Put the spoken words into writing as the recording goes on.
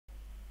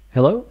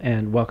Hello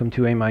and welcome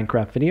to a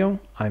Minecraft video.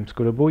 I'm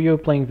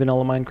Scotobuyo playing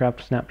vanilla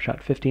Minecraft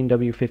Snapshot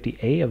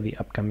 15W50A of the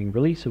upcoming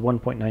release of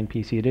 1.9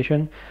 PC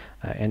Edition.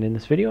 And in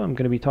this video I'm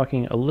going to be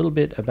talking a little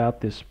bit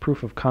about this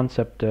proof of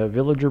concept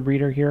villager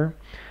breeder here.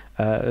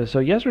 So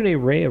yesterday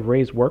Ray of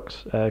Ray's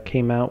Works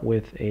came out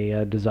with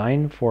a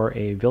design for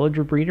a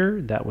villager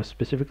breeder that was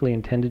specifically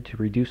intended to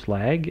reduce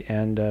lag,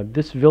 and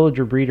this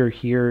villager breeder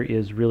here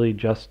is really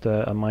just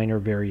a minor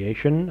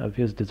variation of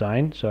his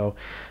design. So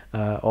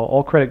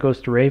all credit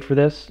goes to Ray for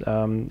this.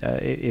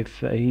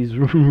 If he's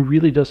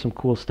really does some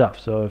cool stuff.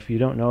 So if you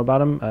don't know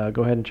about him,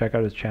 go ahead and check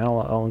out his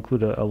channel. I'll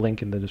include a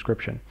link in the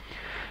description.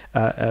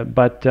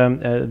 But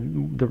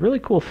the really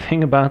cool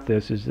thing about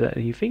this is that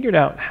he figured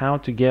out how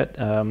to get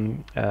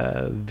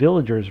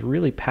villagers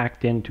really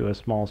packed into a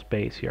small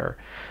space here.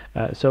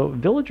 So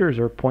villagers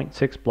are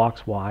 0.6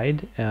 blocks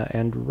wide,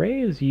 and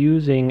Ray is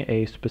using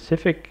a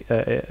specific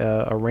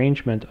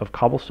arrangement of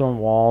cobblestone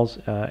walls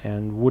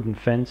and wooden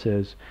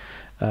fences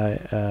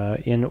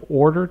in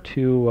order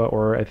to,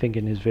 or I think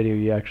in his video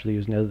you actually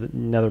use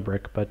nether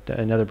brick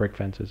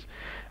fences.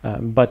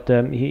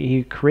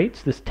 He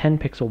creates this 10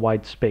 pixel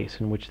wide space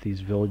in which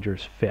these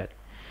villagers fit.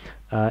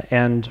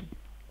 10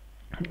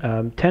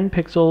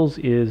 pixels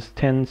is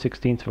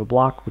 10/16 of a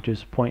block, which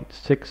is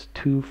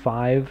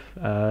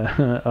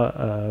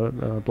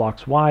 0.625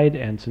 blocks wide,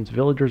 and since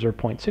villagers are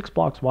 0.6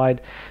 blocks wide,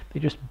 they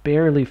just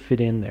barely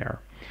fit in there.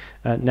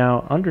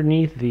 Now,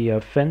 underneath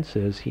the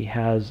fences, he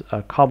has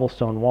a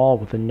cobblestone wall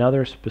with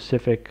another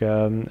specific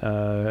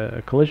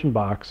collision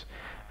box,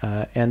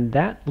 and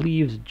that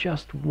leaves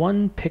just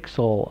 1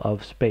 pixel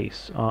of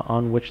space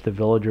on which the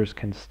villagers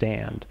can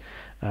stand.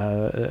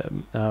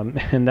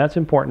 And that's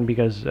important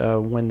because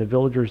when the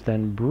villagers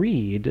then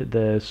breed,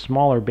 the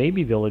smaller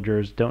baby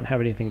villagers don't have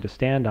anything to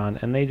stand on,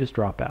 and they just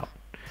drop out.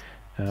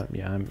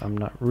 Yeah, I'm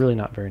not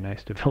very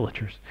nice to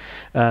villagers.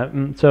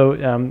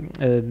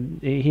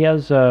 He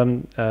has.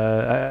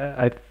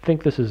 I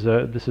think this is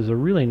a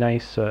really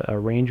nice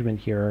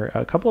arrangement here.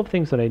 A couple of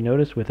things that I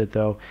noticed with it,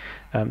 though.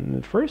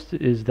 First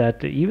is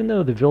that even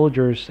though the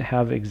villagers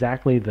have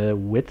exactly the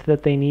width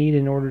that they need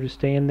in order to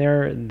stay in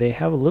there, they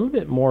have a little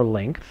bit more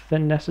length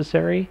than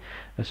necessary.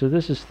 So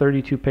this is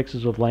 32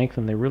 pixels of length,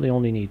 and they really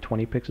only need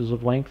 20 pixels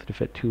of length to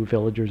fit 2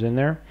 villagers in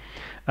there.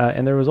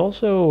 And there was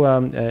also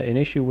an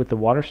issue with the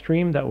water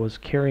stream that was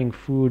carrying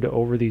food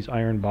over these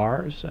iron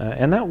bars,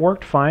 and that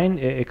worked fine,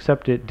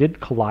 except it did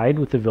collide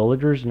with the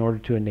villagers in order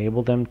to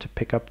enable them to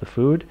pick up the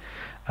food.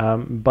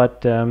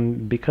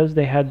 Because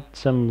they had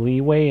some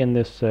leeway in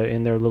this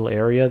in their little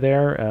area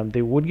there,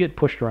 they would get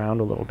pushed around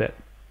a little bit.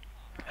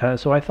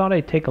 So I thought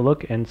I'd take a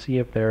look and see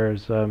if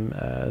there's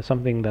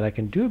something that I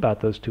can do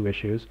about those two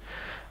issues,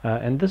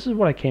 and this is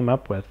what I came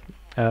up with.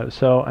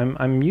 So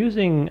I'm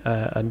using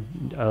a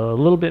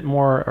little bit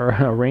more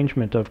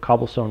arrangement of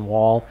cobblestone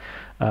wall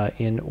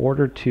in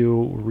order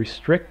to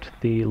restrict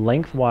the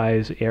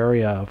lengthwise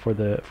area for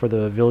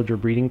the villager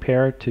breeding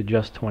pair to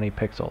just 20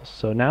 pixels.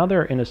 So now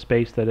they're in a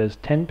space that is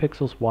 10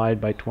 pixels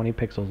wide by 20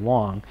 pixels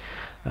long,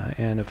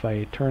 and if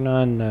I turn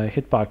on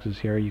hitboxes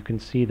here, you can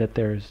see that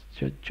there's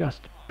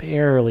just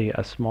barely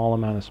a small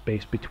amount of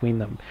space between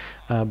them,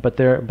 but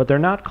they're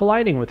not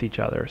colliding with each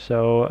other,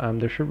 so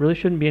there really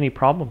shouldn't be any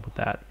problem with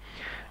that.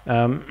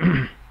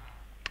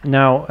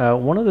 Now,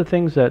 one of the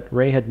things that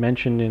Ray had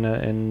mentioned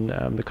in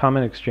the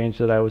comment exchange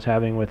that I was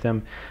having with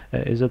him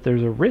is that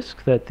there's a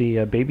risk that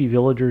the baby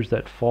villagers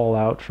that fall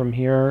out from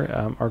here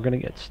are going to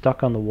get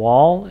stuck on the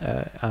wall,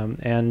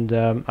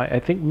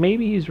 I think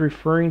maybe he's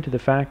referring to the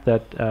fact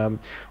that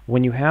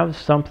when you have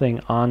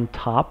something on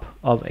top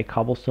of a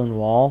cobblestone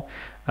wall,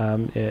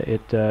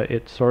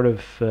 it sort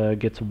of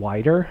gets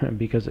wider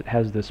because it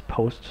has this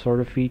post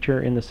sort of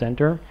feature in the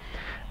center.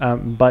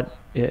 But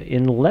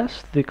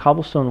unless the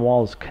cobblestone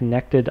wall is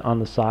connected on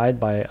the side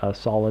by a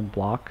solid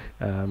block,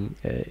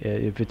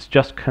 if it's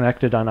just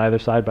connected on either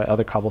side by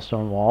other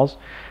cobblestone walls,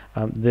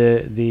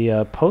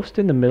 the post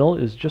in the middle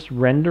is just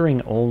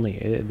rendering only.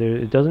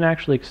 It doesn't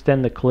actually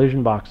extend the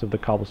collision box of the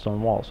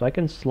cobblestone wall. So I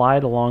can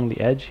slide along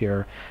the edge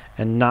here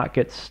and not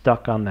get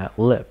stuck on that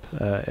lip.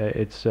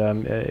 It's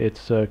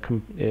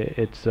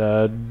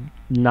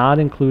not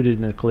included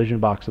in the collision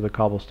box of the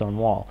cobblestone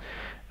wall.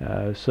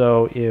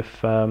 So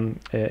if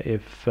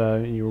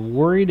you're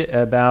worried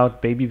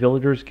about baby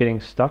villagers getting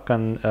stuck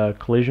on a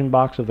collision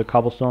box of the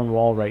cobblestone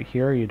wall right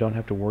here, you don't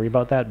have to worry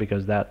about that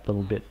because that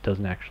little bit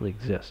doesn't actually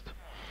exist.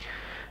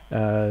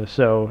 I've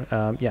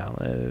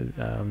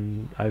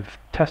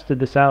tested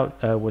this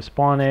out with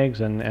spawn eggs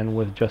and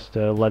with just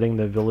letting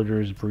the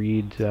villagers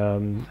breed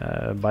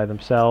by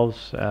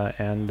themselves,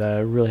 and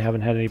really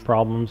haven't had any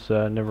problems.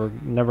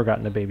 Never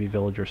gotten a baby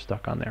villager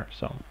stuck on there.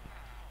 So.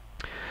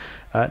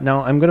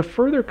 Now I'm going to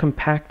further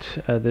compact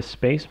this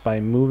space by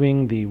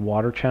moving the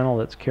water channel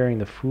that's carrying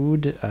the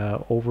food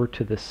over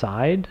to the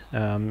side,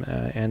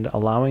 and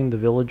allowing the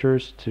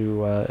villagers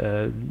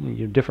to,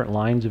 different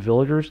lines of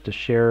villagers to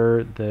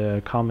share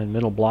the common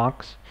middle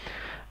blocks.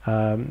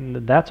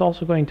 That's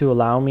also going to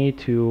allow me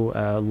to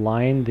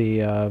line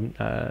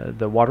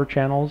the water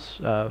channels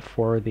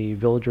for the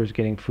villagers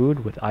getting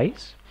food with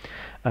ice.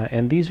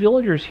 And these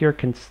villagers here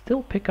can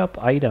still pick up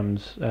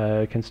items,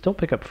 can still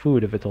pick up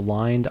food if it's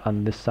aligned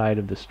on this side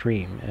of the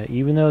stream.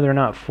 Even though they're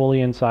not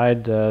fully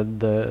inside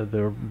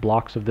the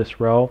blocks of this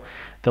row,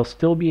 they'll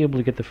still be able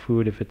to get the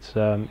food if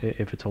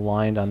it's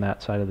aligned on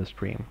that side of the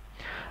stream.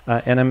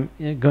 And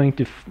I'm going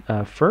to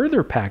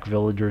further pack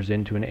villagers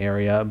into an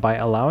area by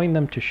allowing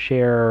them to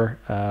share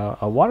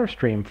a water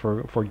stream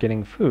for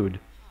getting food.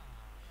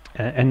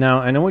 And now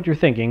I know what you're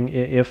thinking.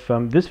 If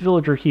this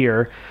villager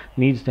here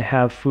needs to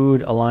have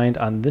food aligned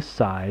on this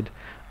side,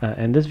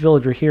 and this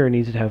villager here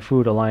needs to have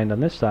food aligned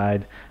on this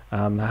side,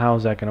 how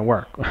is that going to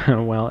work?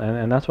 Well,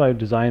 and that's why I've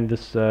designed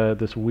this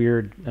this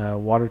weird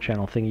water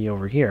channel thingy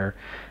over here.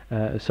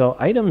 So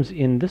items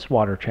in this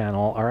water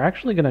channel are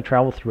actually going to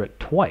travel through it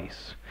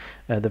twice.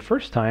 The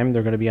first time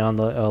they're going to be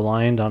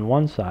aligned on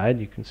one side.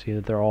 You can see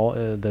that they're all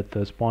that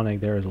the spawn egg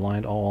there is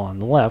aligned all on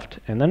the left,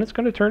 and then it's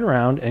going to turn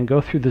around and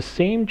go through the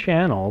same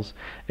channels,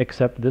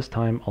 except this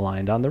time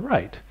aligned on the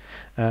right.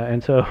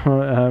 And so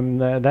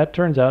that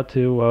turns out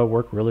to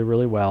work really,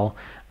 really well.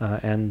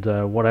 And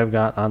what I've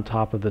got on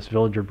top of this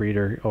villager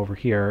breeder over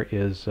here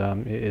is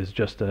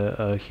just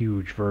a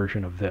huge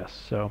version of this.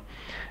 So,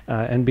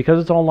 and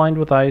because it's all lined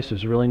with ice,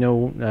 there's really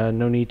no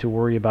need to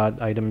worry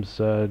about items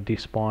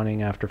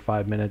despawning after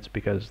 5 minutes,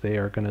 because they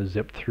are going to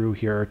zip through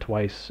here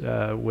twice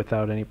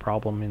without any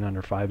problem in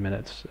under 5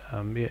 minutes,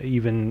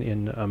 even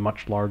in a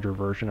much larger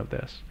version of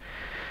this.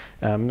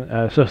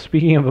 So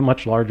speaking of a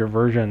much larger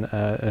version,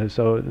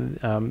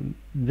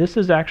 this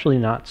is actually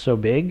not so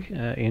big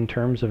in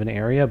terms of an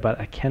area, but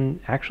I can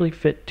actually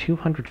fit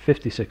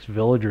 256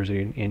 villagers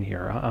in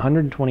here,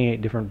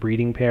 128 different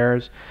breeding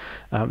pairs.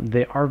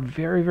 They are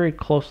very, very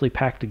closely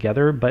packed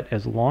together, but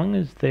as long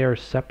as they are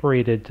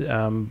separated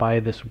by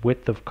this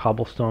width of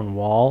cobblestone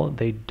wall,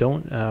 they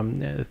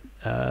don't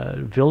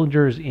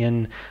villagers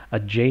in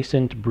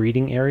adjacent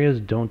breeding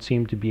areas don't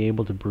seem to be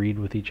able to breed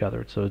with each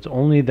other. So it's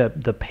only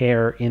the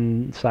pair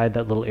inside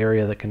that little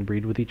area that can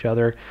breed with each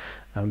other.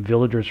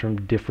 Villagers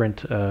from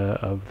different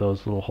of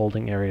those little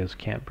holding areas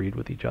can't breed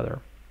with each other.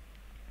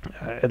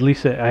 At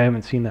least I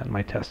haven't seen that in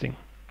my testing.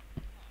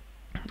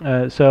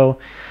 So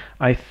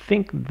I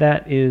think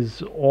that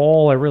is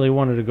all I really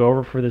wanted to go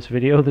over for this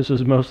video. This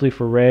was mostly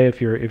for Ray. If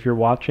you're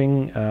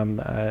watching,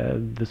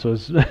 this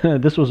was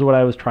this was what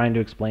I was trying to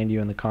explain to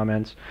you in the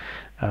comments.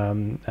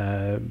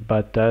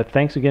 But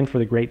thanks again for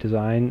the great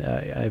design.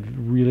 I've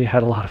really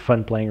had a lot of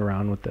fun playing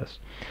around with this.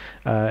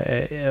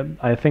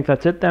 I think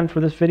that's it then for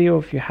this video.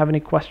 If you have any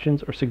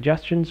questions or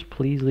suggestions,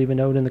 please leave a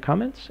note in the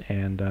comments,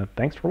 and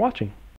thanks for watching.